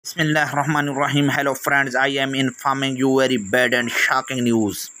Bismillahirrahmanirrahim. Hello friends, I am informing you very bad and shocking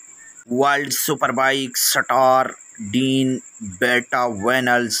news. World Superbike star Dean Berta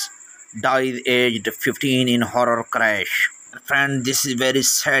Vinales died aged 15 in horror crash. Friend, this is very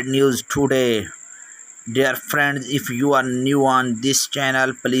sad news today. Dear friends, if you are new on this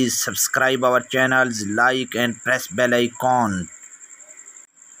channel, please subscribe our channels, like and press bell icon.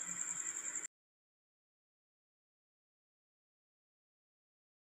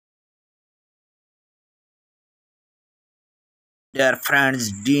 Their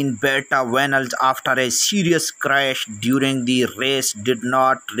friends Dean Berta Vinales, after a serious crash during the race, did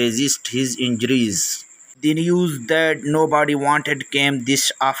not resist his injuries. The news that nobody wanted came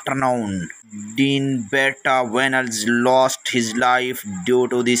this afternoon. Dean Berta Vinales lost his life due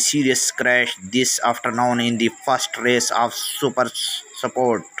to the serious crash this afternoon in the first race of Super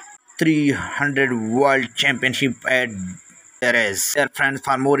Sport 300 World Championship at Perez. Dear friends,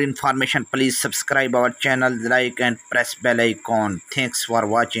 for more information, please subscribe our channel, like and press bell icon. Thanks for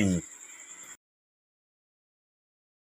watching.